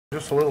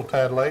Just a little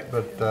tad late,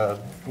 but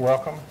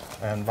welcome,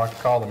 and I'd like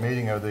to call the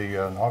meeting of the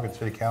Algood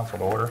City Council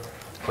to order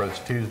for this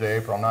Tuesday,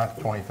 April 9th,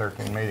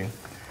 2013 meeting.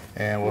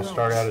 And we'll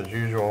start out as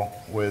usual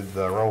with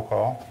roll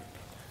call.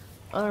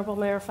 Honorable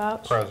Mayor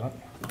Fouch. Present.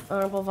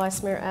 Honorable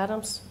Vice Mayor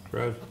Adams.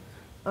 Present.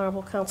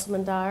 Honorable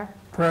Councilman Dyer.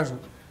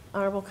 Present.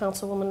 Honorable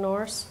Councilwoman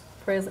Norris.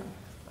 Present.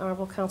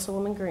 Honorable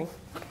Councilwoman Green.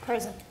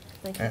 Present.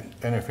 Thank you.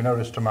 And if you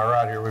notice to my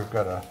right here, we've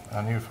got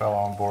a new fellow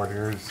on board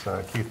here. It's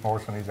Keith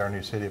Morrison. He's our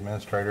new city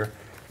administrator.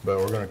 But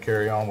we're going to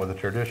carry on with the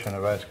tradition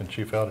of asking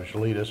Chief Elder to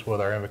lead us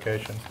with our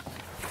invocation.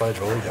 Pledge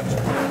of allegiance.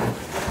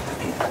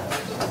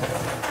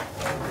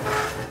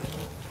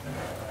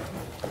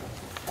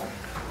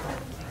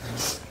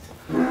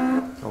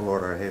 Oh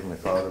Lord, our Heavenly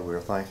Father, we are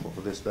thankful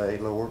for this day,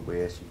 Lord.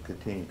 We ask you to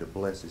continue to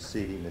bless this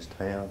city and this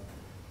town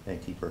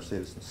and keep our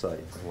citizens safe.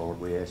 And Lord,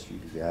 we ask you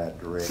to guide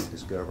and direct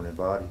this governing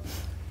body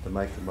to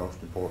make the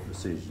most important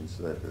decisions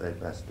that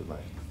they've asked to make.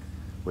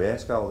 We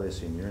ask all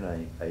this in your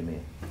name.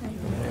 Amen.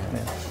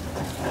 Amen.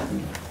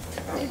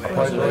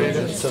 Pledge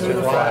allegiance to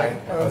the flag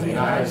of the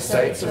United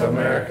States of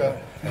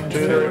America and to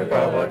the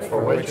republic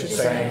for which it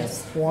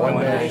stands, one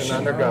nation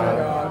under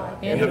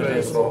God,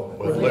 indivisible,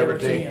 with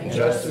liberty and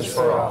justice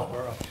for all.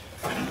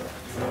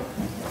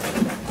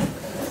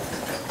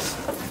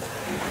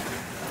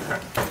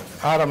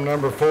 Item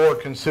number 4,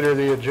 consider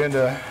the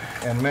agenda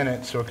and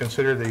minutes. So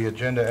consider the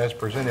agenda as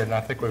presented, and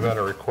I think we've had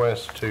a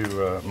request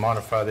to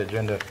modify the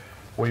agenda.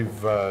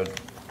 We've, let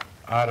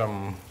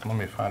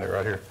me find it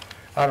right here.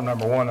 Item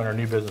number 1 under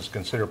new business,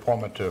 consider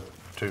appointment to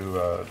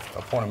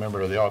appoint a member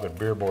to the Algood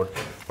Beer Board.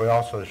 We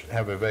also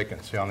have a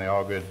vacancy on the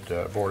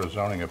Algood Board of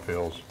Zoning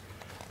Appeals.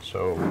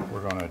 So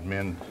we're going to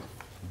amend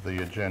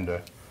the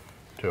agenda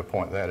to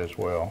appoint that as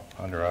well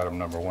under item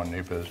number 1,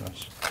 new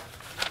business.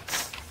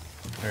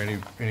 Are there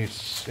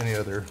any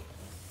other,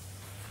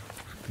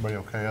 anybody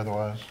okay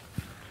otherwise?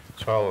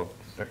 So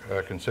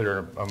I'll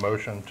consider a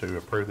motion to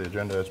approve the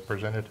agenda as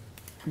presented.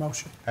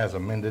 Motion. As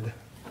amended.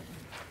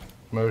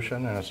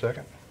 Motion and a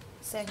second.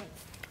 Second.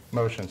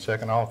 Motion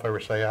second. All in favor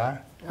say aye.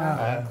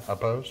 Aye.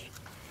 Opposed?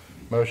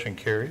 Motion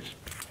carries.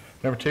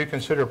 Number 2,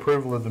 consider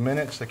approval of the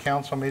minutes, the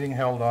council meeting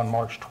held on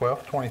March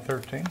 12th,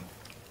 2013.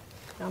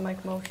 I'll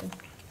make a motion.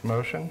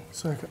 Motion.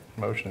 Second.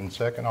 Motion and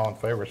second. All in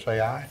favor say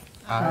aye.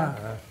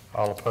 Aye.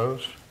 All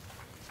opposed?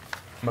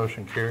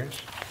 Motion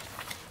carries.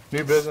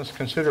 New business,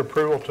 consider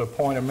approval to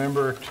appoint a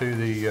member to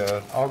the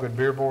Algood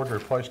Beer Board to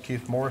replace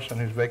Keith Morrison,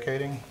 who's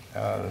vacating.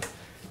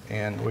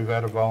 And we've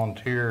had a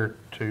volunteer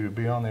to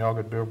be on the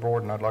Algood Beer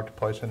Board, and I'd like to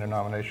place in a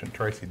nomination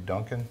Tracy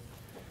Duncan.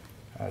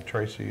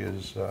 Tracy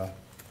is the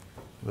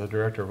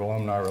Director of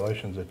Alumni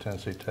Relations at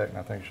Tennessee Tech, and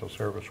I think she'll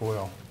serve us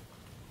well.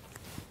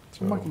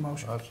 So, Make a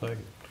motion. I'll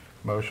second.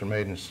 Motion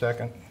made and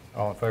second.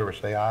 All in favor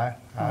say aye.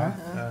 Aye.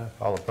 Aye.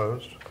 All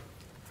opposed?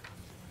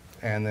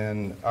 And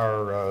then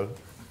our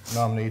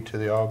nominee to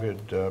the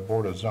Algood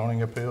Board of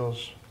Zoning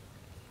Appeals.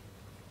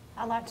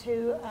 I'd like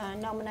to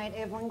nominate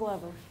Evelyn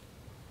Glover.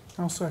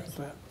 I'll second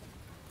that.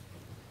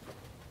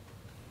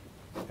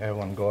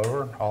 Evelyn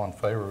Glover. All in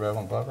favor of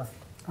Evelyn Glover?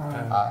 Aye.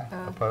 Aye.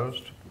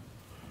 Opposed?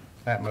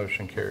 That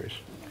motion carries.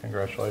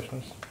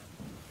 Congratulations.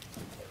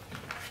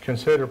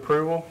 Consider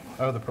approval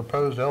of the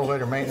proposed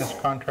elevator maintenance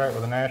contract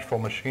with the Nashville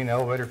Machine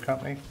Elevator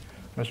Company.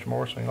 Mr.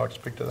 Morrison, would you like to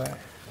speak to that?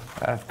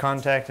 I've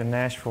contacted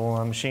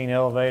Nashville Machine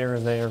Elevator.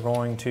 They are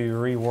going to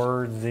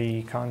reword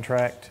the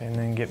contract and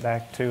then get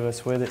back to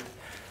us with it.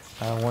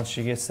 Once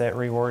she gets that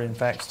reworded and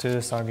faxed to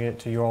us, I'll get it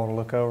to you all to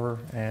look over,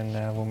 and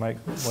we'll make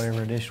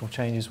whatever additional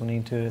changes we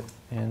need to it,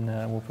 and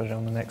we'll put it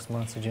on the next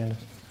month's agenda.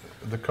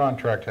 The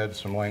contract had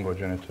some language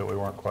in it that we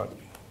weren't quite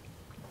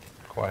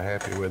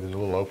happy with. It's a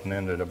little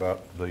open-ended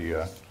about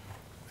the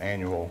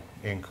annual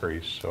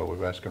increase, so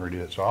we've asked them to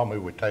redo it. So I'll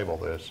move we table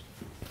this.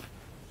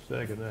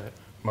 Second that.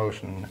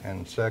 Motion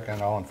and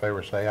second. All in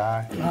favor say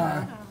aye.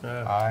 Aye.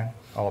 Aye.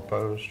 All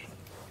opposed?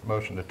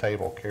 Motion to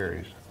table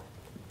carries.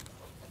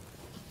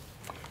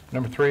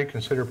 Number 3,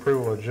 consider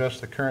approval to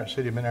adjust the current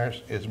city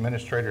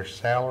administrator's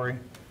salary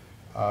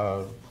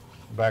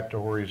back to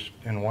where he's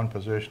in one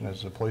position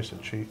as the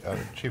chief of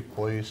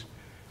police,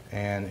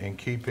 and in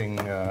keeping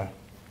with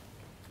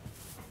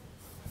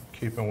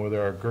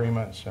our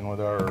agreements and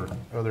with our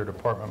other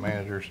department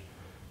managers,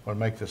 would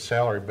make the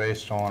salary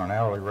based on an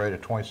hourly rate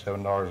of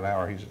 $27 an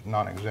hour. He's a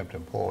non-exempt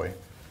employee,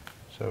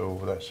 so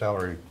that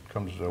salary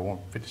comes to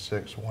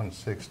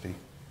 $156,160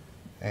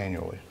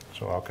 annually.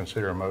 So I'll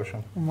consider a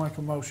motion. I'll make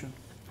a motion.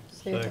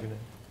 Second.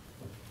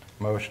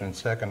 Motion and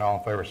second. All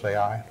in favor say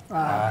aye.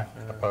 Aye.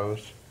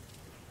 Opposed?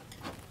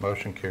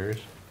 Motion carries.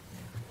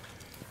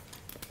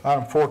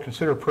 Item 4,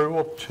 consider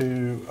approval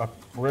to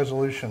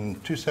resolution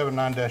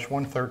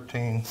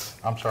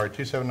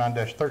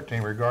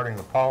 279-13 regarding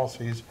the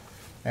policies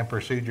and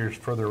procedures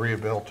for the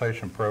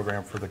rehabilitation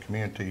program for the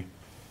community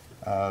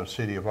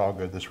city of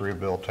Algood, this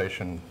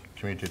rehabilitation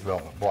community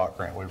development block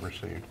grant we've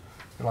received.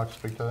 Would you like to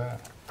speak to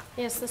that?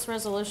 Yes, this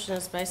resolution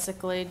is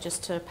basically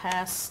just to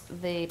pass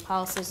the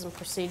policies and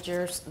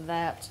procedures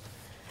that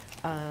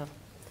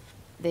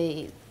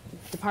the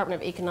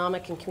Department of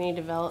Economic and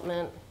Community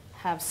Development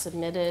have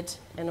submitted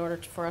in order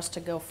for us to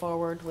go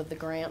forward with the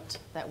grant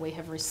that we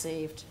have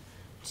received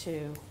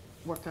to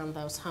work on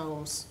those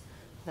homes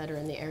that are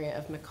in the area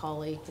of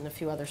McCauley and a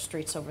few other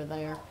streets over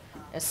there.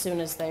 As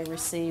soon as they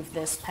receive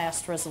this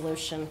passed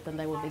resolution, then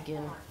they will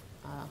begin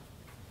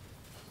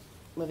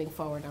moving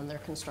forward on their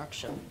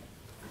construction.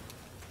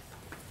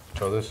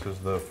 So this is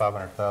the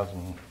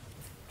 500,000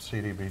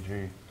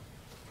 CDBG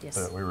Yes.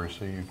 that we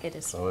received? It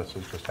is. So this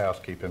is just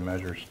housekeeping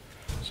measures,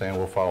 saying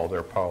we'll follow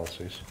their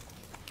policies.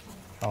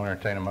 I'll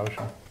entertain a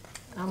motion.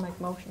 I'll make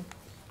motion.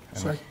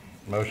 And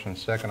motion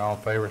second, all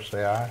in favor,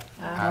 say aye.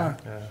 Aye.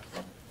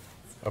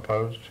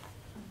 Opposed?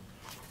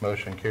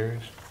 Motion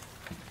carries.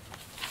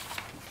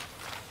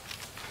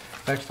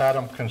 Next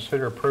item,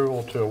 consider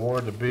approval to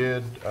award the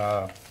bid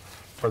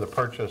for the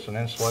purchase and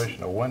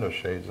installation of window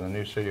shades in the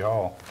new City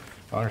Hall.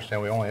 I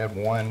understand we only had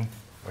one,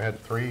 we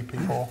had 3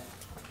 people,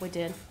 We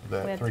did. We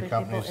that had 3 people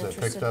companies that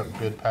picked interested. up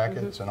bid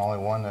packets and only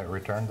one that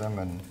returned them,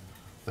 and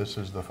this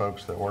is the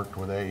folks that worked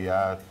with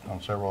AEI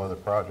on several other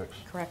projects.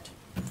 Correct.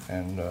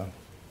 And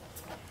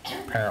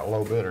apparent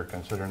low bidder,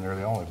 considering they're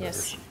the only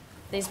bidders. Yes.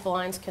 These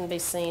blinds can be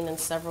seen in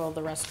several of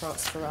the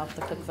restaurants throughout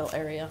the Cookeville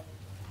area.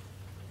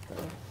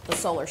 The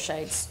solar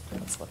shades,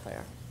 that's what they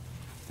are.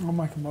 I'll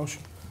make a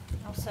motion.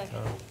 I'll second.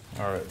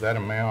 All right, that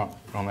amount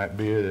on that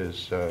bid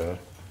is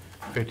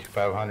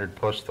 $5,500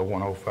 plus the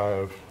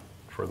 $105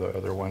 for the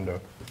other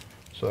window.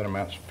 So that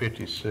amounts to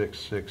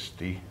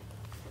 $56.60,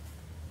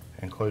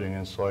 including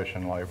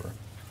installation labor.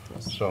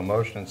 So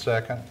motion and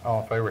second,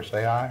 all in favor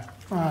say aye.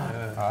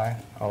 Aye. Aye.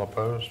 All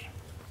opposed?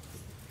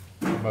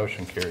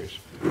 Motion carries.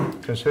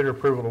 Consider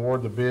approval to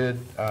award the bid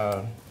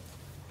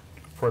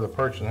for the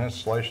purchase and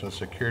installation of the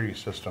security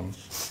system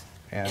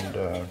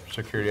and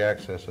security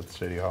access at the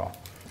City Hall.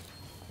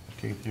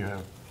 Keith, you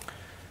have?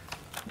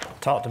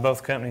 Talked to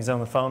both companies on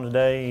the phone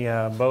today.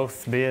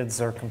 Both bids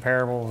are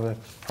comparable. The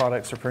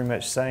products are pretty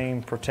much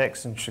same.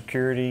 Protection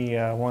security,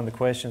 one of the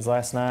questions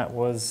last night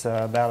was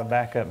about a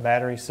backup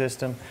battery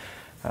system.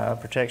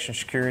 Protection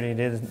security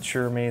did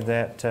assure me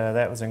that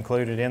that was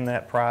included in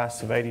that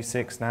price of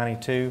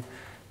 $86.92,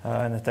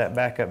 and that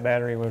backup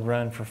battery would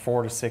run for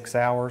 4 to 6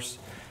 hours.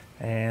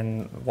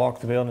 And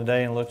walked the building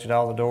today and looked at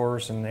all the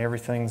doors, and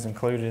everything's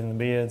included in the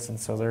bids, and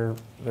so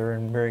they're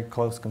in very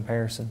close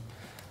comparison.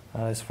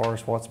 As far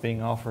as what's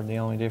being offered, the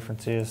only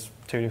difference is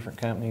 2 different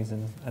companies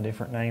and a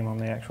different name on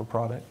the actual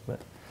product, but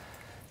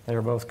they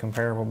were both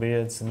comparable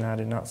bids, and I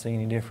did not see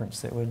any difference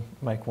that would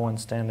make one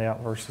stand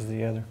out versus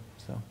the other.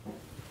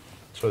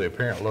 So the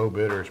apparent low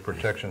bidder is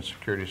Protection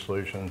Security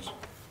Solutions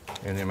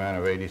in the amount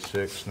of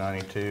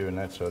 $86.92, and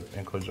that's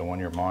includes a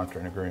 1-year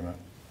monitoring agreement.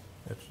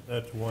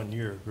 That's a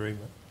 1-year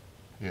agreement.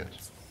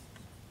 Yes.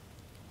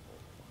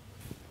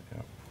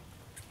 Yep.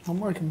 I'll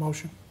make a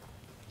motion.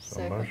 So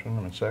Second. motion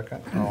and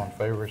second, all in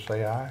favor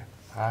say aye.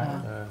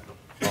 Aye.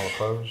 All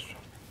opposed?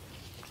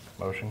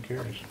 Motion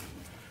carries.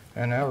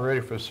 And now we're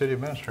ready for the City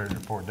Administrator's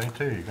report. Day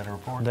 2, you got a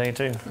report? Day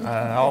 2.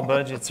 All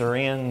budgets are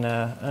in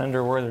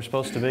under where they're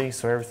supposed to be,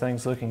 so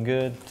everything's looking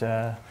good.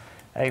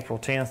 April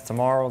 10th,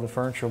 tomorrow, the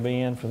furniture will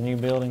be in for the new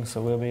building,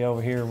 so we'll be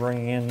over here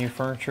bringing in new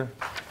furniture.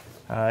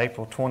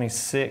 April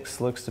 26th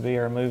looks to be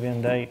our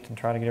move-in date and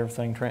try to get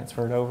everything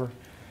transferred over.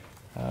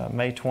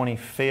 May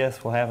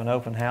 25th, we'll have an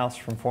open house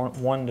from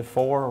 1 to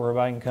 4 where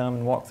everybody can come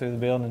and walk through the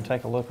building and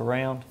take a look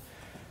around.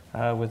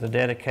 With the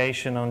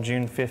dedication on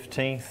June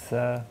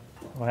 15th,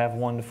 we'll have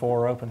 1 to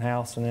 4 open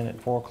house, and then at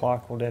 4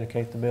 o'clock we'll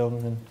dedicate the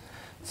building and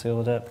seal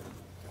it up.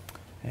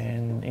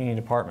 And any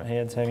department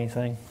heads have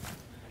anything?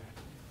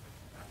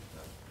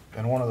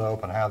 And one of the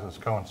open houses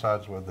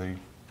coincides with the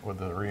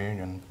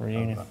reunion.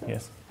 Reunion, of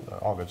yes. the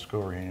Algood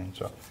school reunion,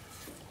 so.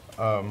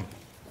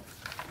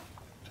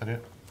 Is that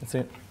it? That's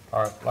it.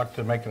 All right, I'd like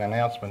to make an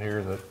announcement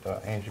here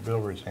that Angie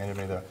Bilbridge handed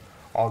me the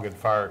Algood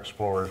Fire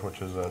Explorers,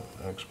 which is an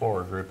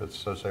explorer group that's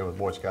associated with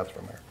Boy Scouts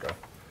of America.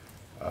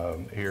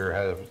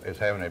 Here is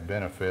having a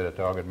benefit at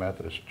the Algood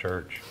Methodist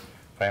Church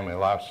Family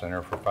Life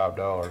Center for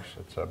 $5.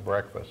 It's a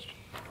breakfast.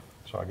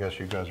 So I guess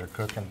you guys are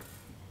cooking.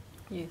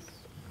 Yes.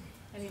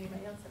 And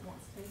anybody else that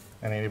wants to?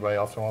 And anybody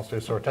else that wants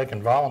to. So we're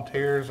taking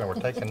volunteers and we're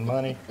taking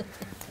money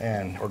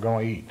and we're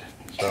going to eat.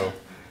 So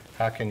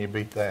how can you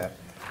beat that?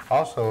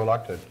 Also, I'd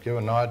like to give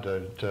a nod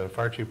to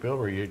Fire Chief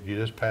Bilber. You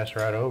just passed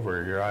right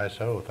over your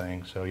ISO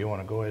thing. So you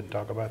want to go ahead and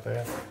talk about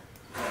that?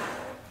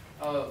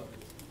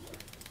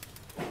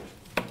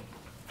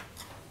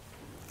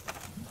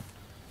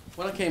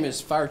 When I came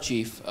as fire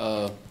chief,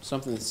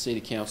 something that the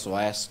city council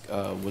asked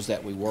was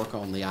that we work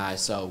on the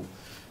ISO.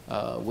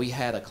 We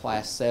had a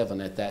class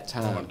 7 at that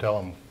I'm going time. to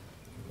tell them,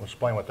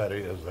 explain what that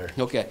is there.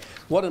 Okay,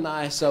 what an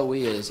ISO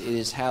is, it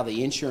is how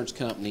the insurance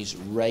companies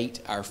rate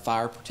our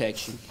fire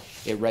protection,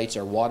 it rates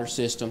our water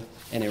system,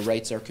 and it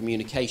rates our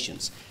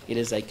communications. It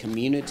is a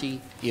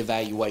community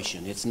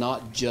evaluation. It's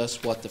not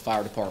just what the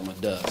fire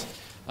department does.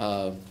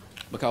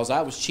 Because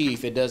I was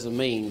chief, it doesn't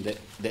mean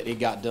that it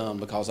got done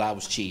because I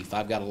was chief.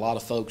 I've got a lot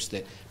of folks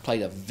that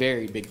played a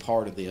very big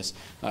part of this.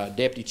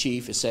 Deputy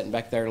Chief is sitting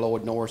back there,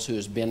 Lloyd Norris, who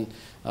has been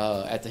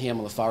at the helm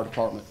of the fire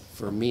department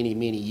for many,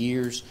 many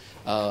years.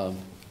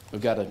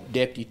 We've got a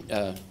deputy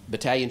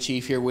battalion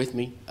chief here with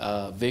me,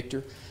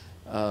 Victor,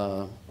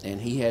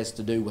 and he has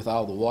to do with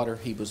all the water.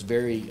 He was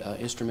very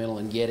instrumental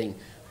in getting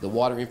the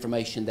water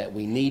information that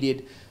we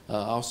needed.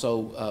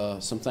 Also,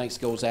 some thanks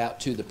goes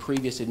out to the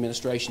previous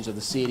administrations of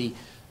the city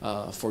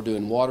for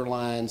doing water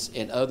lines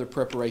and other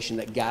preparation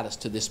that got us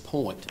to this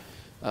point.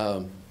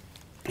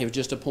 It was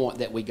just a point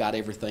that we got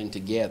everything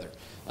together.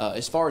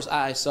 As far as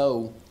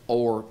ISO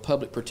or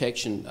public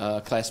protection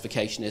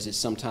classification, as it's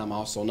sometimes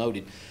also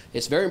noted,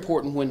 it's very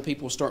important when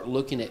people start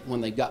looking at when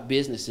they've got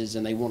businesses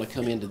and they want to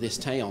come into this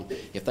town.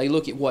 If they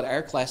look at what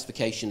our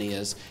classification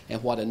is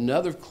and what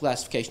another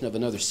classification of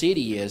another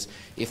city is,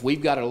 if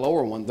we've got a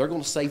lower one, they're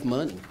going to save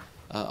money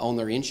on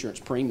their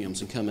insurance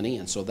premiums and coming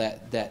in. So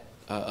that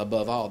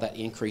above all, that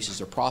increases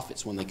their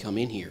profits when they come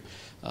in here.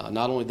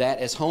 Not only that,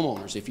 as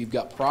homeowners, if you've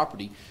got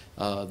property,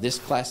 this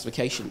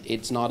classification,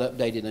 it's not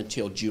updated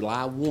until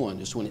July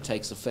 1, is when it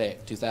takes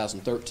effect,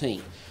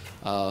 2013.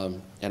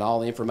 And all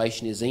the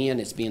information is in.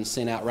 It's being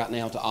sent out right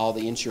now to all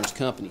the insurance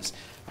companies.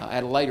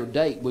 At a later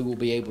date, we will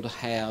be able to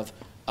have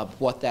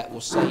what that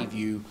will save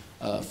you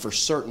for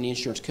certain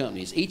insurance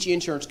companies. Each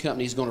insurance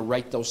company is going to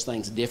rate those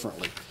things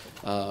differently.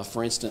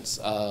 For instance,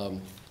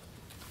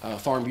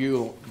 Farm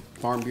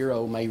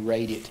Bureau may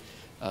rate it.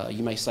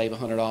 You may save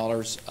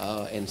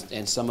 $100,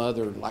 and some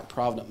other, like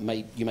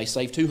Provident, you may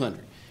save $200.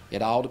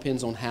 It all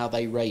depends on how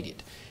they rate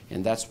it,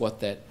 and that's what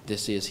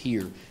this is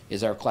here,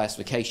 is our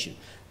classification.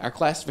 Our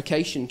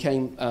classification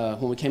came,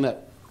 when we came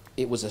up,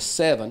 it was a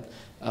 7.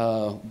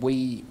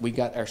 We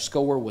got, our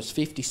score was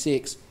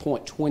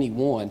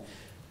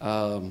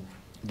 56.21.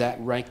 That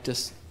ranked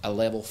us a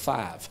level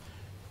 5.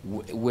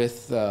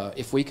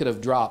 If we could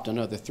have dropped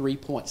another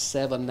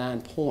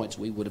 3.79 points,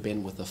 we would have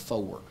been with a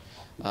 4.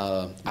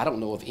 I don't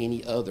know of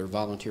any other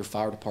volunteer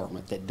fire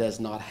department that does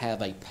not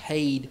have a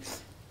paid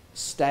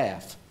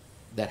staff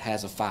that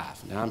has a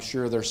 5. Now, I'm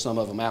sure there's some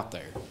of them out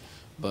there,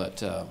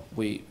 but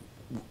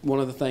one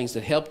of the things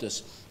that helped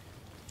us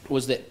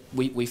was that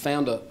we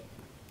found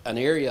an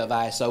area of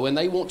ISO, and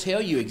they won't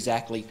tell you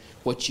exactly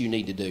what you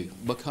need to do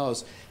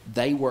because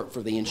they work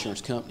for the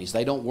insurance companies.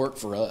 They don't work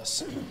for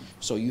us.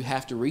 So you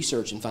have to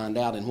research and find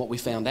out, and what we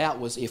found out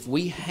was if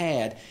we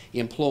had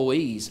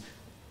employees,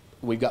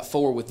 we've got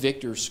 4 with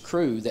Victor's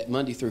crew, that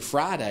Monday through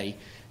Friday,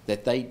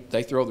 that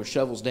they throw their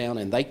shovels down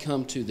and they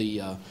come to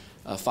the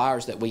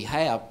fires that we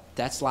have.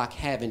 That's like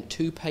having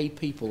 2 paid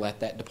people at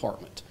that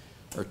department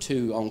or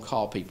 2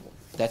 on-call people.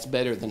 That's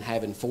better than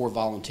having 4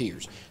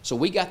 volunteers. So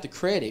we got the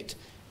credit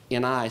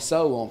in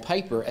ISO on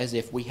paper as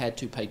if we had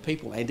 2 paid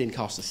people, and it didn't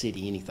cost the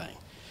city anything.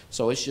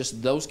 So it's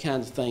just those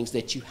kinds of things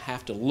that you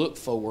have to look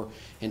for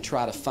and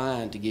try to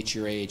find to get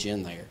your edge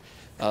in there.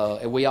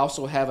 And we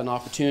also have an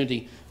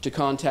opportunity to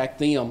contact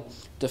them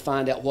to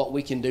find out what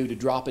we can do to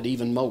drop it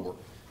even more.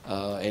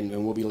 And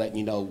we'll be letting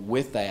you know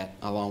with that,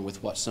 along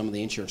with what some of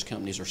the insurance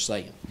companies are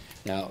saying.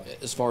 Now,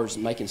 as far as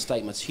making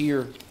statements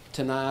here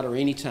tonight or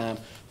anytime,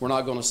 we're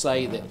not going to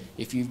say that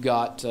if you've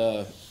got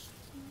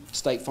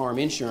State Farm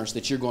insurance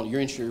that your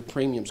insurance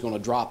premium is going to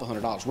drop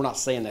 $100. We're not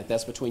saying that.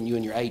 That's between you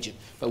and your agent.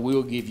 But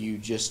we'll give you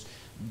just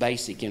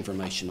basic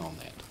information on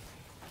that.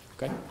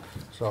 Okay?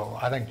 So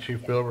I think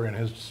Chief Bilber and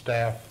his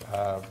staff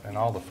and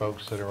all the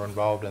folks that are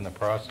involved in the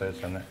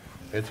process, and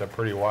it's a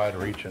pretty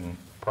wide-reaching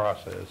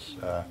process,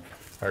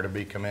 are to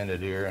be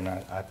commended here. And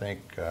I think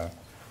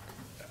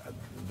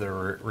the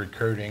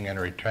recruiting and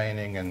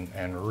retaining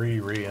and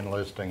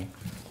re-enlisting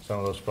some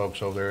of those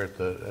folks over there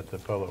at the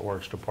Public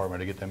Works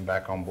Department to get them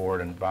back on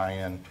board and buy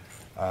in.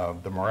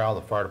 The morale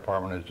of the fire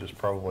department is just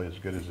probably as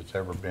good as it's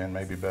ever been,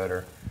 maybe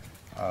better.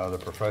 The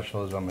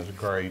professionalism is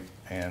great,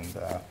 and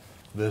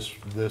this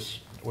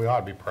we ought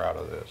to be proud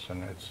of this,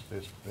 and it's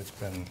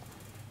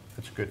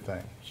a good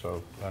thing.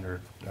 So under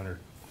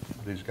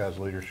these guys'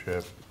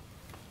 leadership,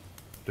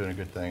 doing a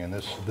good thing, and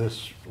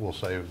this will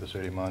save the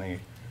city money,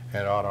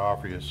 and it ought to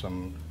offer you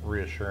some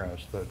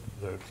reassurance that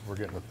we're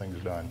getting the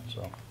things done.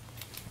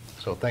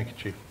 So thank you,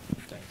 Chief.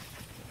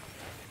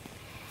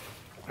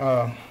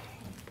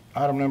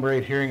 Item number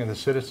 8, hearing of the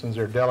citizens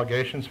or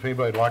delegations. If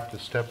anybody would like to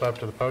step up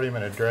to the podium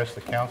and address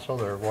the council,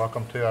 they're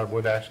welcome to. I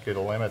would ask you to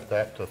limit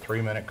that to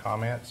 3-minute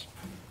comments.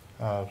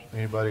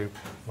 Anybody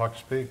like to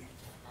speak?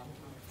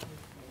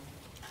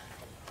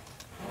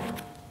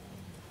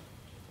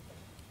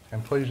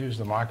 And please use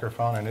the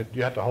microphone, and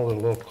you have to hold it a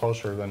little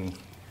closer than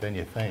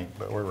you think,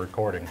 but we're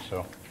recording,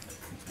 so.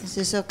 Is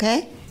this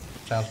okay?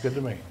 Sounds good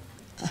to me.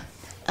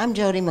 I'm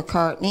Jody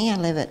McCartney. I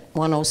live at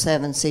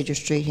 107 Cedar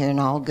Street here in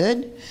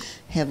Algood.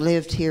 Have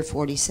lived here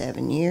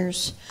 47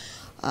 years,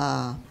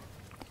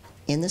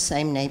 in the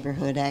same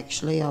neighborhood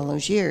actually all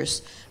those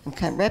years.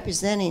 I'm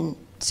representing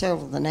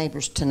several of the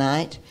neighbors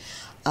tonight.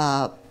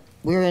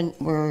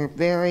 We're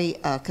very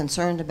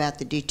concerned about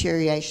the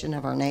deterioration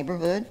of our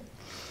neighborhood.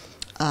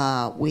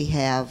 We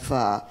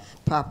have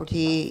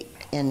property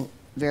in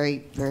very,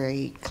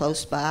 very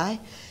close by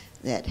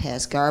that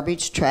has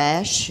garbage,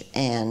 trash,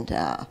 and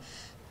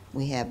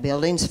we have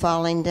buildings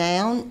falling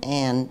down,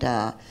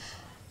 and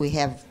we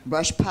have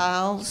brush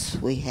piles.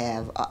 We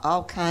have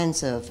all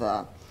kinds of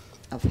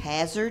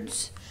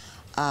hazards.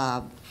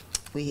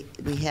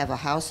 We have a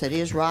house that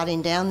is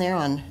rotting down there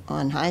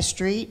on High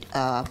Street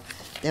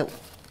that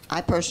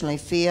I personally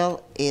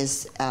feel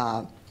is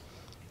a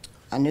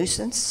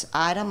nuisance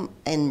item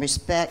in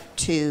respect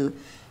to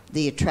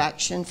the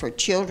attraction for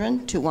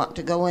children to want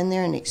to go in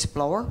there and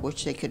explore,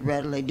 which they could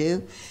readily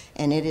do,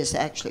 and it is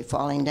actually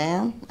falling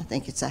down. I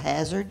think it's a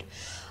hazard.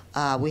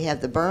 We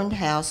have the burned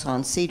house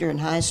on Cedar and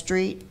High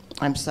Street.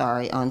 I'm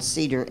sorry, on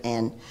Cedar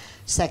and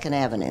 2nd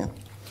Avenue.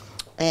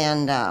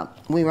 And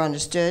we were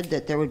understood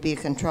that there would be a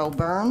controlled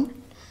burn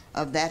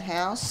of that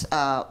house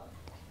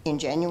in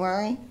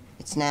January.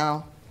 It's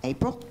now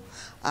April.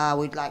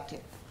 We'd like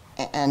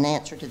an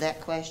answer to that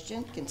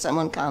question. Can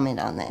someone comment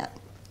on that?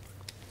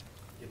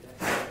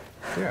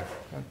 Yeah.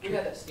 We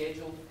have that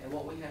scheduled, and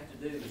what we have to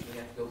do is we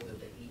have to go to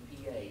the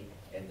EPA,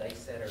 and they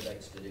set our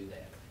dates to do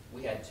that.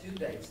 We had 2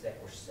 dates that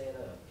were set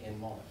up in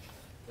March.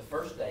 The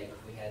first date,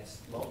 we had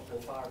multiple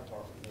fire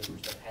department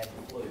members that had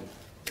the flu.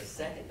 The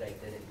second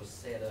date that it was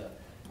set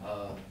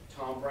up,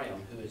 Tom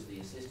Brown, who is the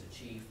assistant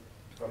chief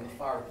from the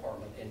fire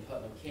department in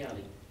Putnam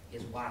County,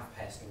 his wife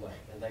passed away,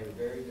 and they were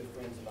very good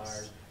friends of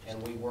ours,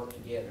 and we worked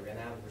together, and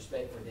out of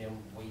respect for them,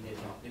 we did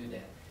not do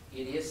that.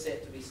 It is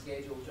set to be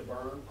scheduled to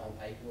burn on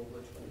April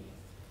the 20th.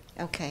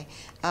 Okay,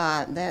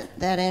 that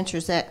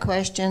answers that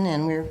question,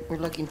 and we're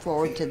looking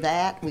forward to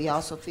that. We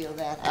also feel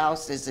that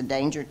house is a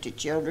danger to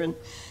children,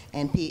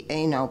 and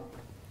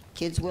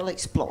kids will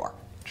explore.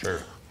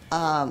 Sure.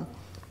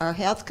 Our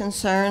health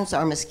concerns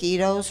are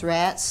mosquitoes,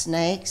 rats,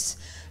 snakes,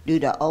 due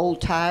to old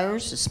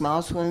tires, a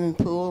small swimming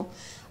pool,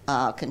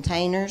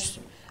 containers,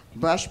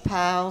 brush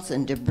piles,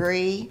 and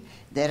debris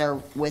that are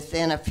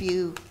within a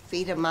few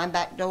feet of my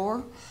back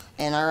door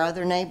and our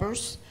other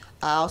neighbors.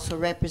 I also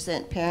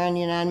represent Perrin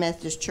United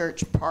Methodist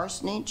Church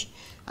Parsonage.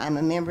 I'm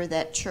a member of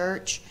that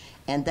church,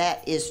 and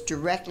that is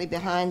directly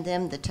behind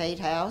them, the Tate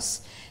House,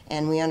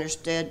 and we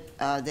understood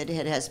that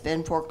it has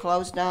been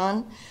foreclosed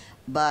on,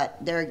 but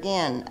there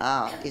again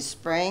is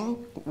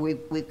spring.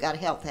 We've got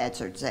health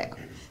hazards there.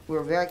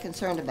 We're very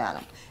concerned about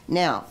them.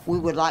 Now, we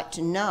would like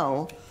to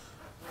know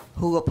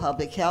who a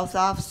public health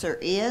officer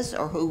is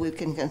or who we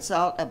can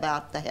consult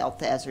about the health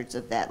hazards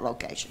of that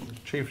location.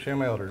 Chief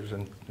Jim Elder's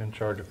in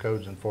charge of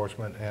codes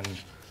enforcement, and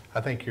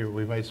I think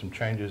we've made some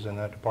changes in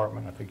that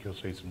department. I think you'll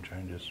see some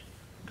changes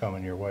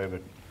coming your way,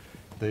 but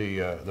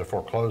the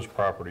foreclosed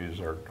properties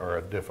are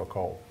a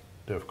difficult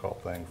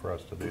thing for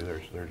us to do.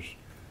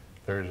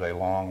 There's a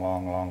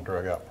long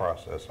drag-out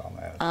process on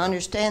that. I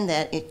understand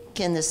that.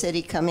 Can the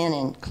city come in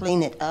and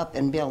clean it up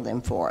and bill them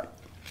for it?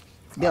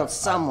 Build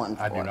someone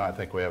for it? I do not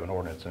think we have an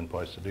ordinance in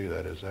place to do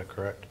that. Is that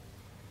correct?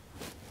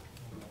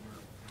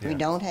 We Yeah.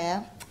 don't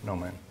have? No,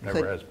 ma'am.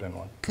 Never has been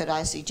one. Could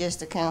I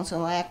suggest a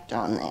council act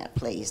on that,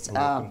 please?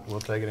 We'll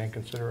take it in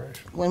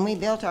consideration. When we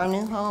built our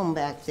new home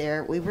back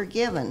there, we were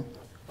given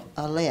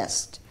a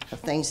list of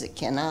things that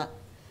cannot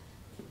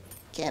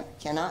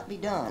be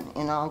done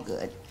in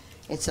Algood.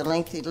 It's a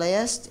lengthy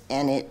list,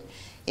 and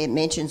it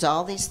mentions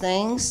all these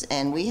things,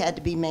 and we had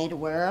to be made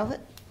aware of it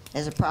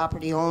as a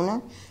property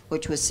owner,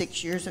 which was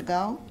 6 years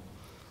ago,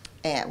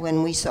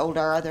 when we sold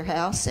our other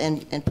house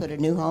and put a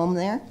new home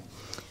there.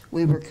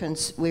 We were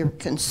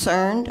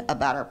concerned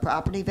about our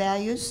property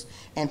values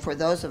and for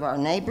those of our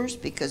neighbors,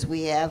 because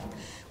we have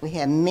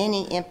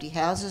many empty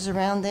houses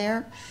around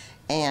there,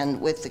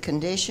 and with the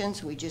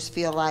conditions, we just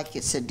feel like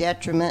it's a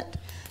detriment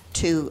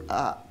to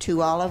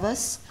all of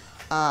us.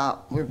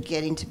 We're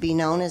getting to be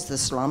known as the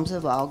slums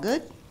of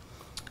Algood.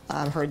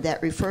 I've heard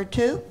that referred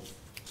to,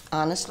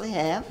 honestly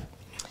have.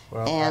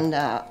 Well, And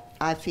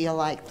I feel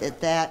like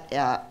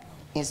that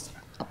is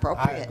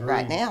appropriate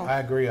right now. I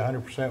agree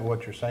 100% with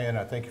what you're saying.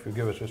 I think if you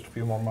give us just a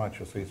few more months,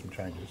 you'll see some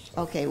changes.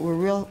 Okay,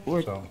 we're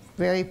So-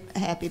 very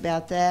happy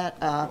about that.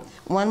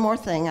 One more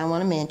thing I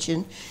want to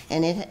mention,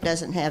 and it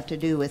doesn't have to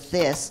do with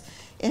this.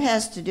 It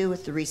has to do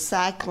with the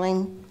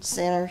recycling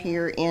center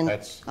here in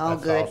That's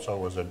Algood. also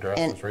was addressed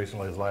And- as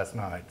recently as last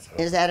night. So.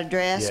 Is that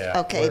addressed? Yeah,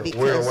 Okay, we're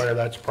because aware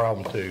that's a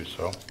problem too,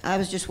 so. I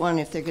was just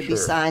wondering if there could be Sure.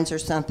 signs or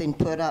something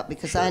put up,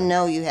 because I Sure.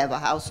 know you have a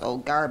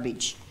household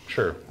garbage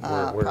Sure.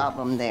 We're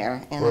problem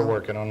there. and we're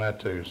working on that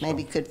too, so.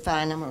 Maybe could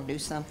find them or do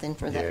something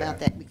for that, Yeah,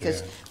 about that,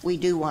 because yeah. we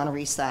do want to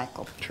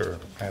recycle. Sure,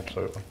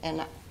 absolutely.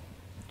 And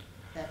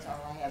that's all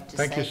I have to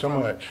say. Thank you so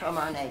much. From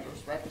our neighbors,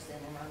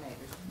 representing our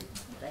neighbors.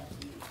 Thank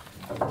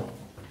you.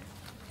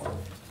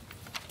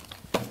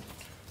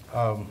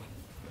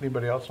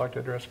 Anybody else like to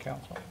address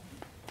council?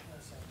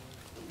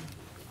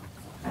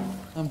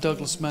 I'm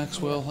Douglas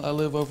Maxwell. I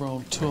live over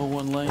on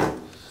 201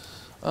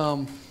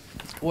 Lane.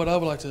 What I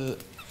would like to,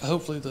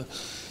 hopefully the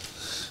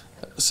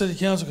city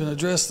council can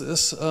address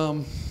this.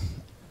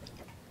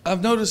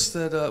 I've noticed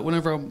that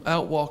whenever I'm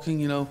out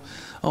walking, on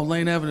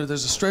Lane Avenue,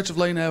 there's a stretch of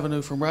Lane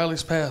Avenue from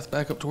Riley's Path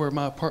back up to where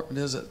my apartment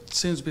is that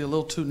seems to be a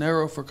little too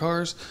narrow for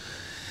cars.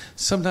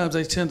 Sometimes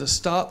they tend to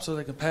stop so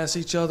they can pass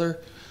each other.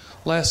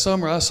 Last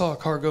summer, I saw a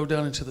car go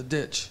down into the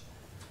ditch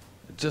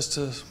just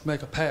to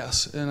make a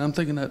pass, and I'm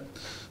thinking that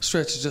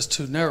stretch is just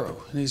too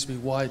narrow. It needs to be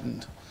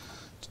widened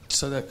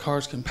so that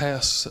cars can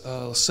pass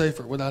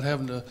safer without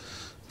having to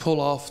pull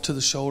off to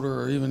the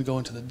shoulder or even go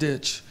into the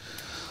ditch.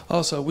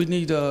 Also, we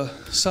need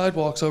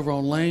sidewalks over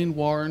on Lane,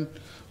 Warren,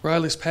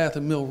 Riley's Path,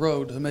 and Mill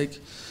Road to make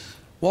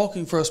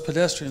walking for us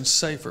pedestrians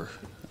safer.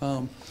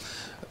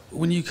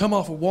 When you come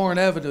off of Warren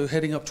Avenue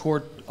heading up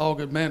toward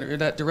Algood Manor, in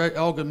that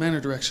Algood Manor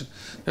direction,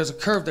 there's a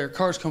curve there.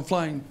 Cars come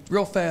flying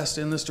real fast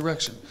in this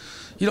direction.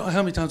 You don't know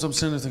how many times I'm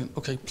sitting there thinking,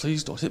 okay,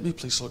 please don't hit me,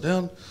 please slow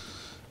down.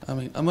 I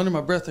mean, I'm under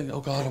my breath thinking,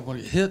 oh God, I'm going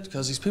to get hit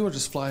because these people are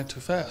just flying too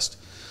fast.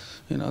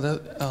 You know,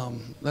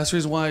 that's the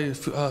reason why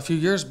a few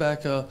years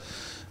back,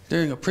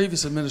 during a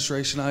previous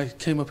administration, I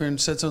came up here and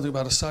said something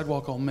about a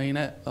sidewalk on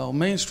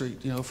Main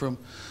Street, you know, to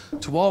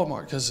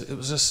Walmart, because it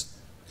was just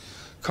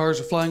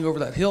cars are flying over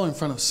that hill in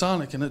front of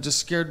Sonic, and it just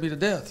scared me to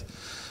death.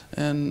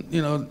 And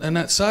you know, and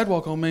that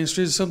sidewalk on Main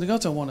Street is something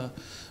else I want to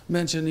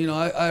mention. You know,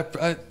 I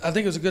think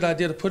it was a good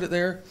idea to put it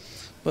there,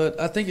 but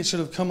I think it should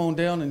have come on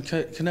down and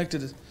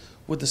connected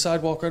with the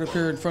sidewalk right up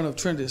here in front of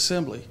Trinity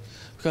Assembly,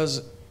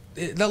 because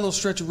that little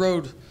stretch of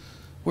road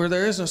where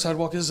there is no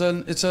sidewalk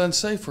it's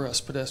unsafe for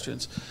us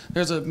pedestrians.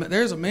 There's a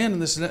man in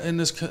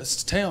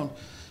this town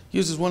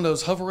uses one of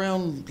those hover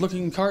around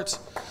looking carts.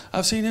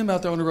 I've seen him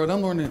out there on the road.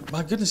 I'm wondering,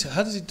 my goodness,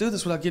 how does he do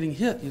this without getting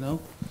hit? You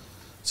know,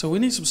 so we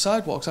need some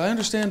sidewalks. I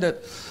understand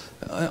that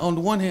on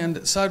the one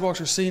hand,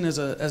 sidewalks are seen as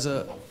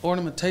a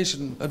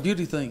ornamentation, a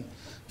beauty thing.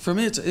 For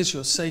me, it's an issue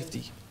of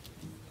safety,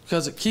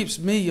 because it keeps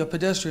me, a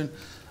pedestrian,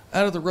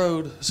 out of the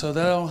road so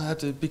that I don't have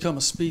to become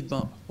a speed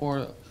bump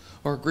or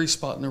a grease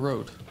spot in the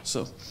road.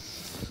 So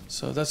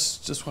that's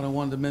just what I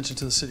wanted to mention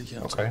to the city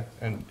council. Okay,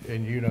 and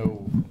you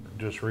know,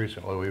 just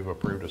recently we've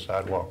approved a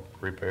sidewalk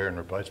repair and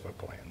replacement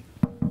plan,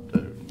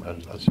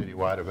 a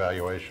citywide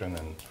evaluation,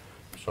 and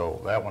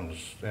so that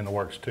one's in the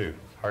works too.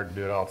 Hard to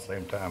do it all at the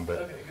same time, but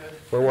okay, good.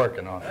 We're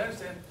working on it. I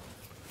understand.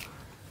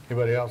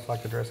 Anybody else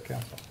like to address the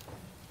council?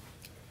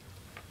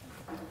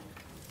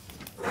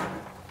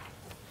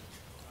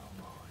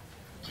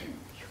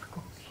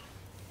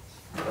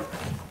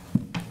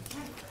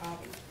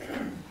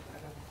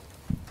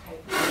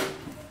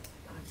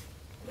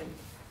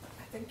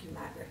 I think you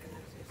might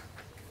recognize this.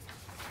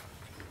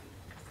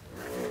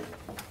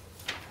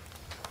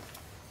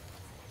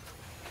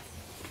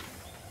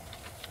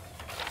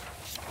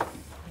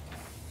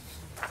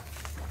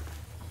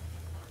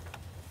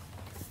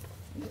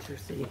 It's your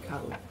city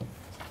code.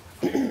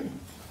 I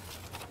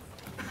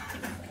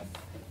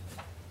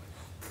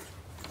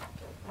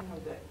know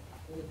that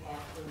in the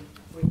past when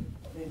we've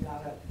been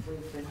got up,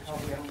 we've been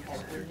told we don't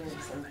have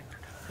evidence, and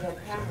we had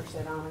cameras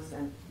set on us,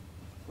 and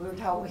we were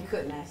told we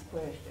couldn't ask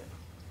questions.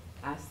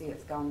 I see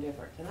it's gone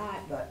different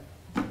tonight, but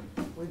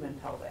we've been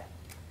told that.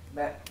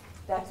 But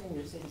that's in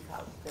your city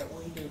code, that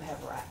we do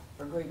have a right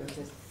for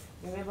grievances.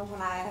 You remember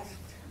when I asked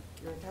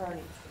your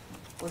attorney,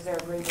 was there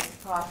a grievance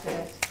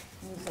process?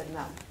 And you said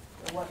no,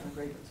 there wasn't a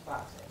grievance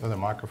process. The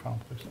microphone,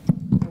 please.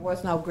 There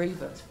was no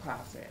grievance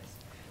process.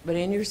 But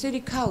in your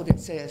city code,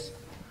 it says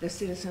the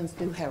citizens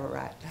do have a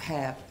right to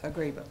have a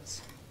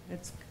grievance.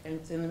 It's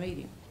in the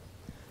meeting.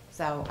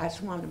 So I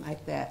just wanted to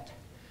make that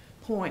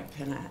point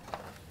tonight.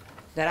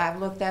 That I've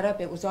looked that up,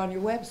 it was on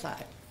your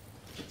website.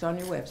 It's on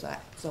your website.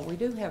 So we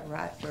do have a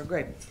right for a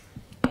grievance.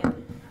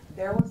 And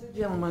there was a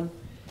gentleman,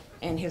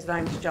 and his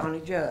name is Johnny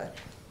Judd,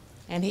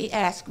 and he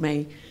asked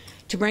me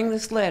to bring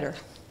this letter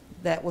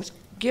that was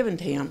given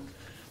to him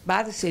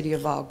by the city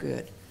of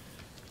Algood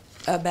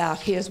about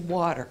his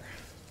water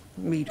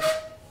meter,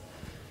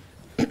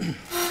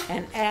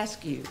 and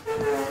ask you,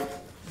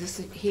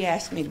 he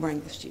asked me to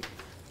bring this to you.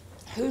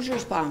 Who's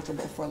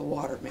responsible for the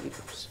water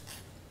meters?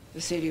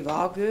 The city of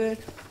Algood?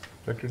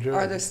 Victor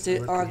Or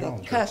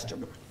Jones. the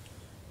customer?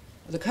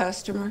 The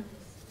customer?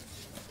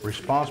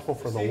 Responsible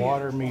for the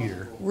water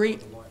meter.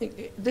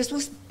 This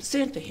was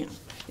sent to him.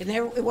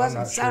 It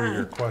wasn't signed. I'm not sure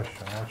your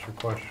question. What's your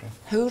question?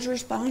 Who's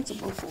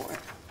responsible for it?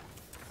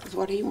 Is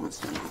what he wants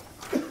to know.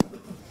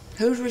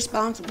 Who's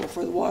responsible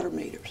for the water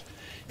meters?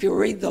 If you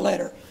read the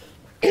letter,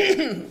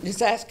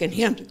 it's asking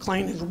him to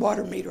clean his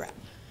water meter out.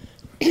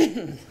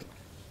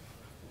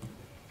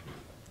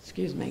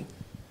 Excuse me.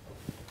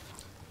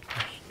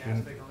 Can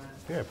I speak on that?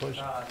 Yeah, please.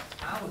 I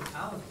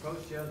was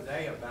approached the other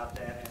day about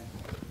that, and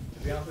to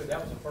be honest with you,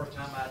 that was the first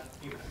time I'd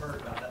even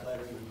heard about that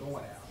letter even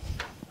going out.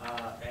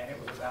 And it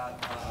was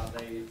about the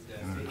city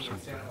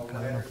had sent them a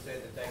letter,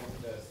 said that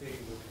the city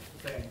was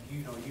saying, you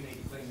need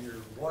to clean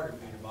your water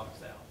meter box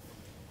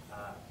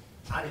out.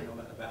 I didn't know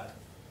nothing about it.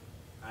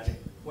 I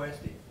didn't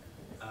request it.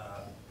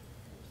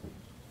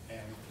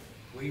 And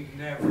we've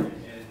never,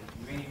 in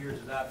many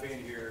years that I've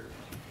been here,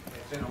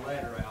 sent a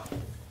letter out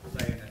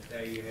saying that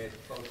they had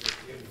supposed to,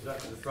 it was up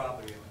to the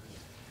property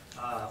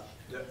owners.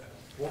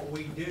 What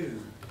we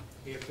do,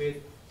 if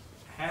it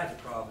has a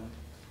problem,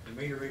 the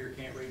meter reader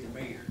can't read the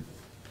meter.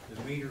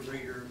 The meter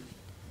reader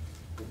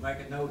will make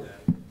a note of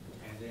it,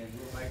 and then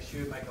we'll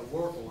make a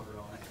work order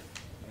on it,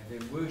 and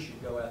then we should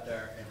go out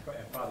there and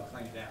probably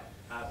clean it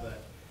out.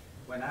 But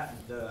when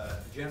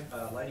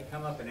the lady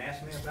come up and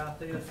asked me about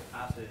this,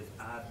 I said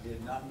I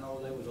did not know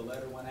there was a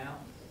letter went out.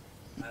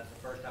 That's the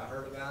first I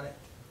heard about it.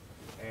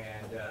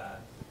 and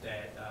that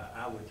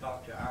I would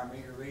talk to our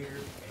meter reader,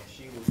 and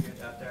she would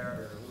get out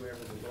there, or whoever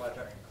would go out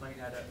there and clean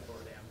that up for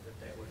them,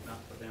 that was not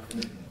for them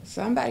to do.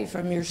 Somebody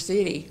from your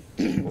city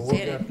Well,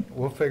 said it.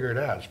 we'll figure it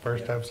out. It's the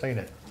first I've seen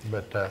it,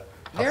 but There's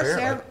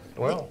apparently, several-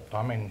 well,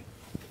 I mean,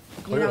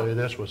 clearly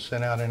this was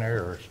sent out in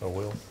error, so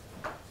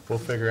we'll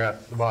figure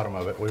out the bottom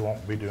of it. We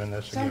won't be doing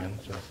this again,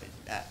 so.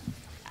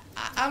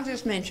 I'll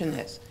just mention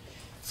this.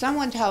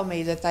 Someone told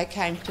me that they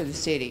came to the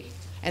city,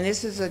 and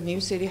this is a new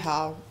city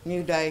hall,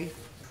 new day,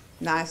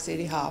 nice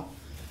city hall.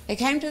 They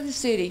came to the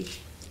city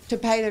to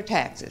pay their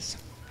taxes.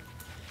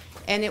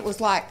 And it was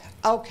like,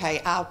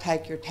 okay, I'll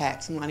take your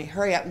tax money.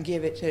 Hurry up and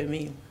give it to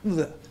me.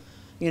 Ugh.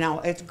 You know,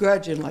 it's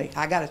grudgingly,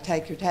 I got to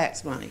take your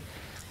tax money.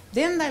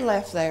 Then they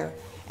left there,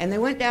 and they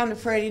went down to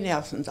Freddie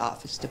Nelson's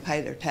office to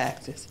pay their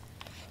taxes.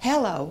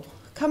 Hello,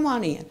 come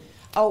on in.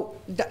 Oh,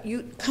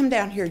 you come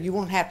down here. You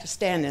won't have to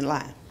stand in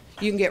line.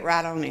 You can get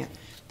right on in.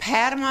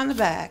 Pat them on the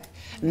back,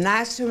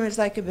 nice to them as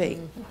they could be.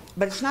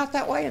 But it's not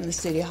that way in the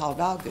City Hall,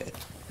 Algood.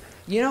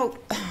 You know,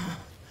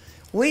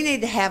 we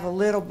need to have a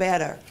little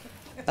better.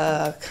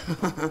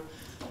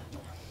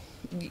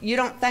 You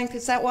don't think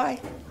it's that way?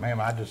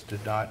 Ma'am, I just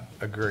did not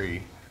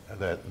agree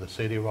that the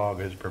city of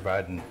Algood is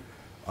providing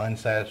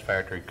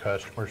unsatisfactory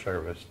customer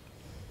service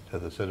to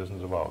the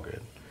citizens of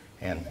Algood.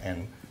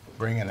 And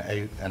bringing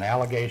an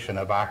allegation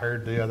of I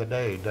heard the other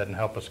day doesn't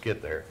help us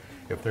get there.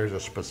 If there's a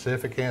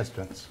specific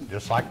instance,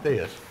 just like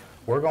this,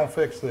 we're gonna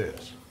fix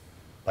this.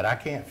 But I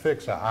can't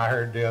fix it. I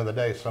heard the other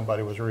day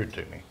somebody was rude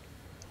to me.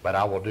 But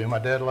I will do my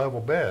dead level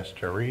best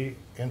to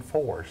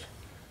reinforce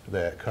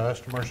that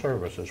customer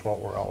service is what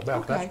we're all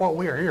about. Okay. That's what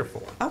we are here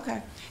for.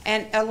 Okay.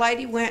 And a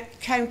lady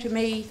came to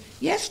me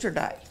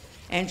yesterday,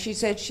 and she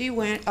said she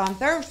went on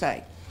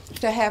Thursday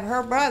to have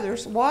her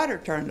brother's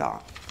water turned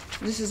on.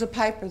 This is a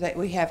paper that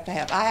we have to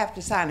have. I have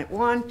to sign it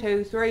 1,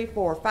 2, 3,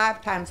 4,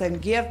 5 times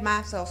and give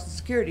my social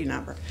security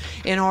number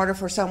in order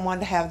for someone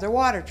to have their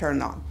water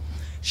turned on.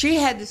 She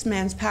had this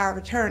man's power of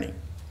attorney.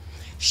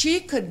 She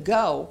could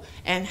go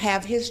and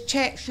have his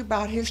check. She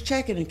brought his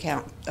checking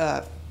account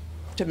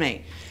to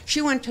me.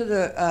 She went to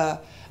the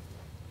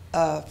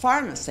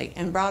pharmacy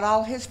and brought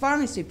all his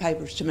pharmacy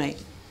papers to me.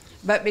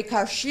 But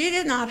because she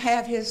did not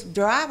have his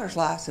driver's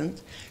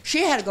license,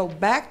 she had to go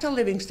back to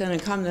Livingston and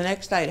come the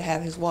next day to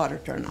have his water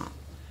turned on.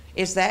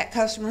 Is that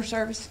customer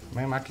service?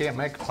 Ma'am, I can't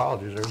make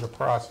apologies. There's a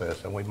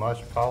process, and we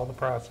must follow the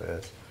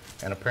process.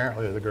 And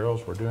apparently the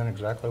girls were doing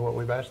exactly what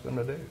we've asked them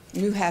to do.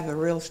 You have a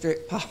real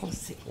strict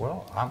policy.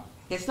 Well,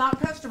 It's not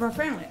customer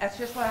friendly. That's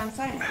just what I'm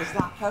saying. It's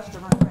not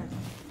customer friendly.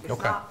 It's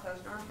Okay. not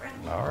customer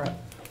friendly. all right.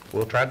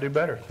 We'll try to do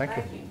better. Thank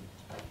you.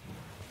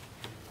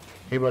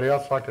 Anybody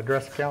else like to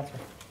address the council?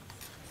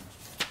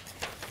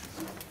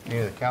 Any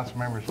of the council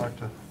members like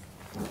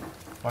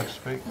to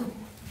speak?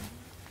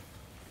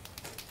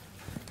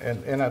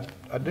 And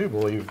I do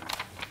believe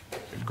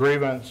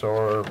grievance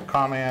or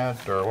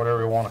comment or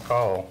whatever you want to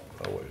call,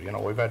 you know,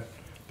 we've had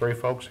 3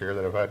 folks here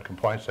that have had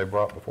complaints they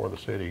brought before the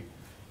city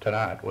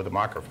tonight with a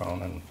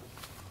microphone, and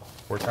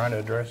we're trying to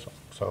address them.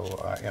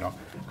 So, you know,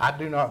 I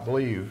do not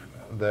believe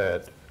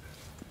that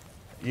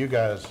you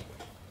guys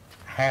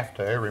have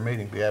to every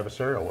meeting be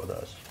adversarial with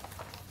us,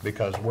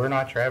 because we're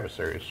not your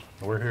adversaries.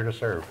 We're here to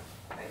serve.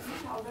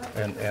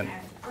 And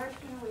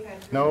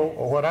no,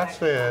 what I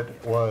said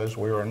was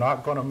we were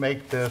not going to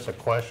make this a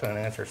question and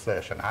answer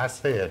session. I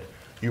said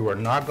you are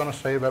not going to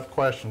save up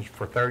questions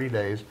for 30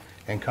 days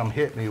and come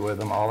hit me with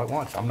them all at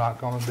once. I'm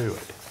not going to do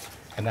it.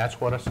 And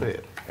that's what I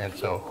said. And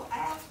so,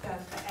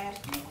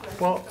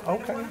 well,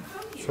 okay.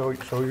 So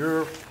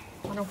you're,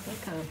 Why don't they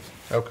come?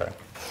 okay.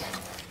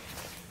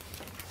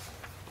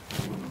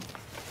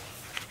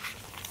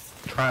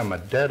 Trying my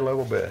dead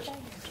level best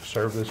to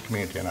serve this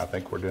community, and I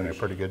think we're doing a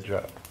pretty good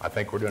job.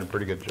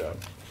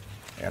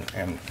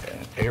 And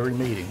every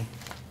meeting,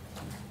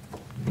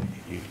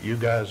 you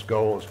guys'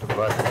 goal is to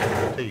bust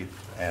through the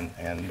teeth. And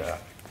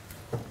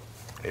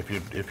if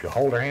you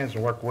hold our hands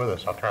and work with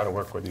us, I'll try to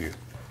work with you.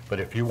 But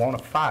if you want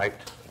to fight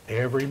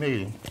every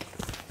meeting,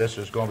 this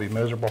is going to be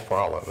miserable for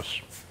all of us.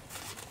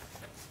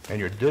 And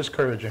you're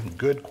discouraging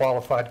good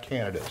qualified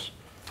candidates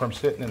from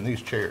sitting in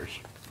these chairs.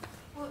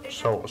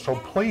 So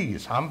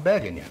please, I'm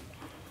begging you,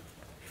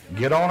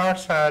 get on our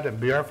side and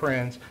be our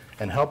friends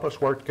and help us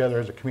work together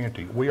as a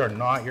community. We are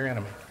not your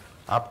enemy.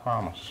 I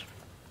promise.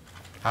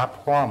 I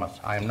promise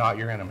I am not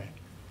your enemy.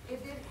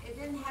 It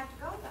didn't have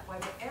to go that way,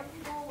 but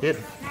every role It-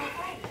 was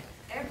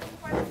every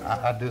question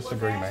I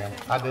disagree, ma'am.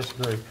 I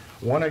disagree.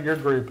 One of your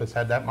group has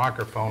had that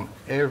microphone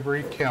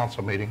every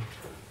council meeting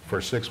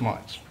for 6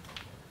 months.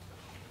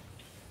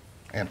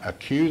 And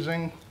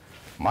accusing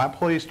my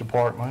police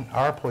department,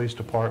 our police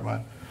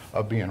department,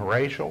 of being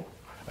racial,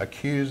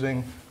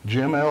 accusing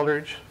Jim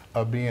Eldridge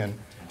of being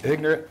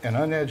ignorant and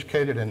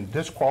uneducated and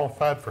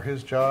disqualified for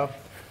his job,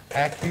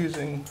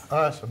 accusing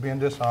us of being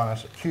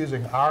dishonest,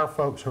 accusing our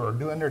folks who are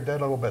doing their dead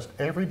level best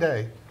every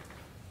day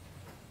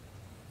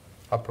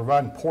of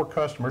providing poor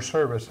customer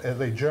service as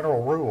a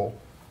general rule.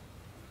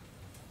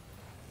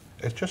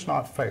 It's just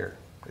not fair.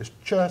 It's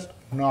just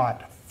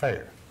not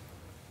fair.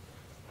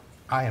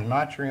 I am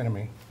not your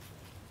enemy.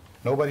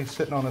 Nobody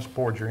sitting on this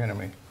board is your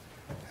enemy.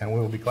 And we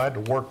will be glad to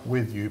work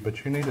with you,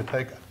 but you need to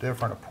take a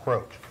different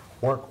approach.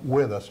 Work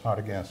with us, not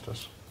against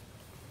us.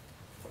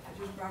 I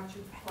just brought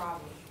you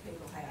problems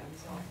people have,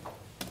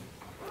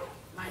 so.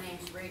 My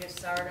name's Rita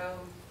Sardo,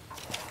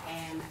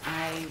 and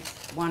I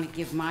want to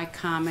give my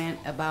comment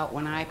about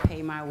when I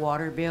pay my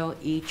water bill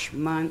each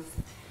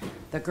month.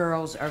 The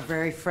girls are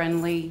very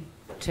friendly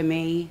to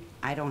me.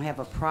 I don't have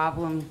a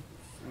problem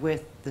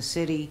with the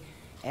city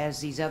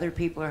as these other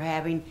people are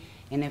having.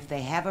 And if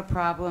they have a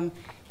problem,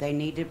 they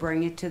need to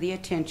bring it to the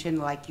attention,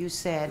 like you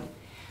said.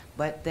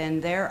 But then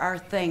there are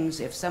things,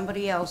 if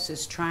somebody else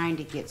is trying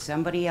to get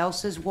somebody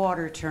else's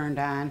water turned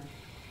on,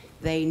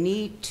 they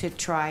need to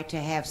try to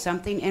have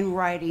something in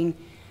writing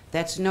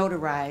that's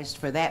notarized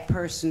for that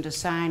person to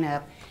sign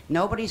up.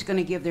 Nobody's going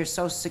to give their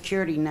social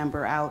security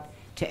number out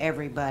to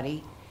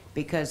everybody,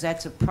 because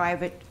that's a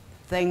private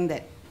thing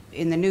that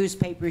in the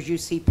newspapers you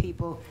see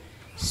people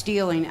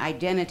stealing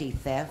identity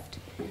theft.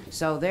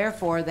 So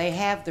therefore, they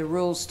have the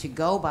rules to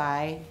go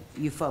by,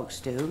 you folks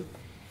do.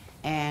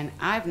 And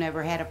I've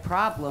never had a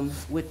problem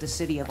with the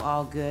city of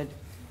Algood.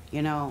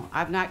 You know,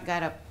 I've not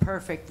got a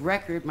perfect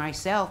record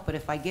myself, but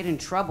if I get in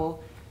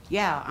trouble,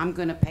 yeah, I'm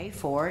going to pay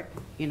for it,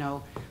 you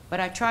know. But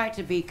I try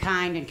to be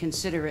kind and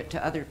considerate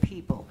to other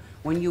people.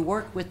 When you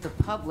work with the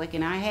public,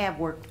 and I have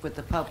worked with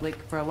the public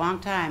for a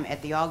long time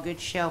at the Algood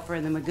Shelfer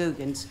and the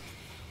Magoogans,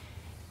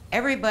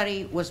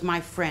 everybody was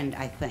my friend,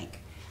 I think.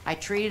 I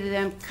treated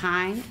them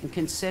kind and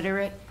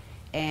considerate,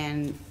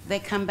 and they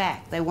come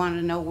back. They want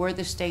to know where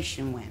the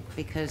station went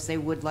because they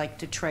would like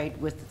to trade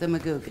with the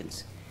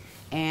Magoogans.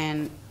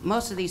 And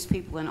most of these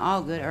people in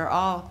Algood are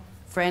all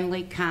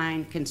friendly,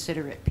 kind,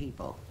 considerate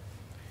people.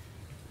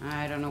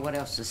 I don't know what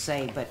else to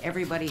say, but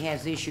everybody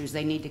has issues.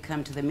 They need to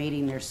come to the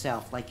meeting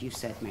themselves, like you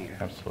said, Mayor.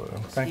 Absolutely.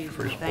 Thank you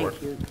for your support.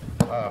 Thank you.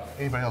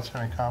 Anybody else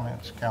have any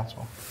comments,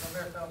 council?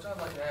 Mayor Phelps, I'd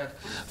like to add,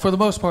 for the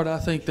most part, I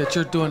think that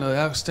you're doing an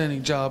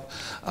outstanding job.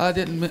 I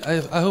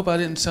hope I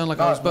didn't sound like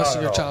I was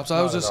busting your chops.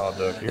 I was just,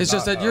 it's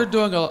just that you're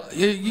doing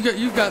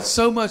you've got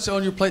so much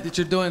on your plate that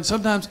you're doing.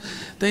 Sometimes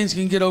things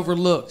can get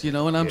overlooked, you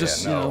know, and I'm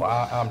just, you know.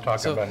 I'm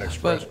talking about an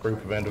express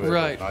group of individuals,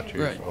 right, not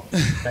you. right. So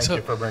thank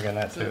you for bringing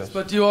that to us.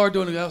 But you are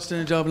doing an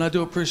outstanding job, and I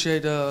do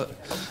appreciate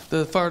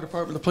the fire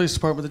department, the police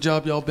department, the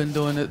job y'all been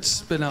doing.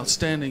 It's been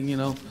outstanding, you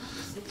know.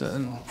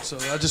 And so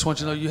I just want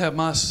you to know you have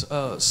my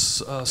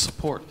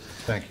support.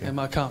 Thank you. And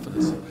my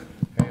confidence.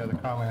 Any other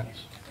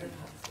comments?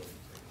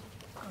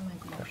 I'll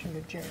make a motion to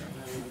adjourn.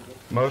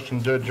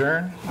 Motion to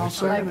adjourn? I'll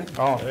second.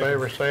 All in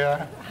favor, say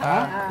aye.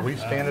 Aye. We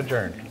stand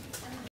adjourned.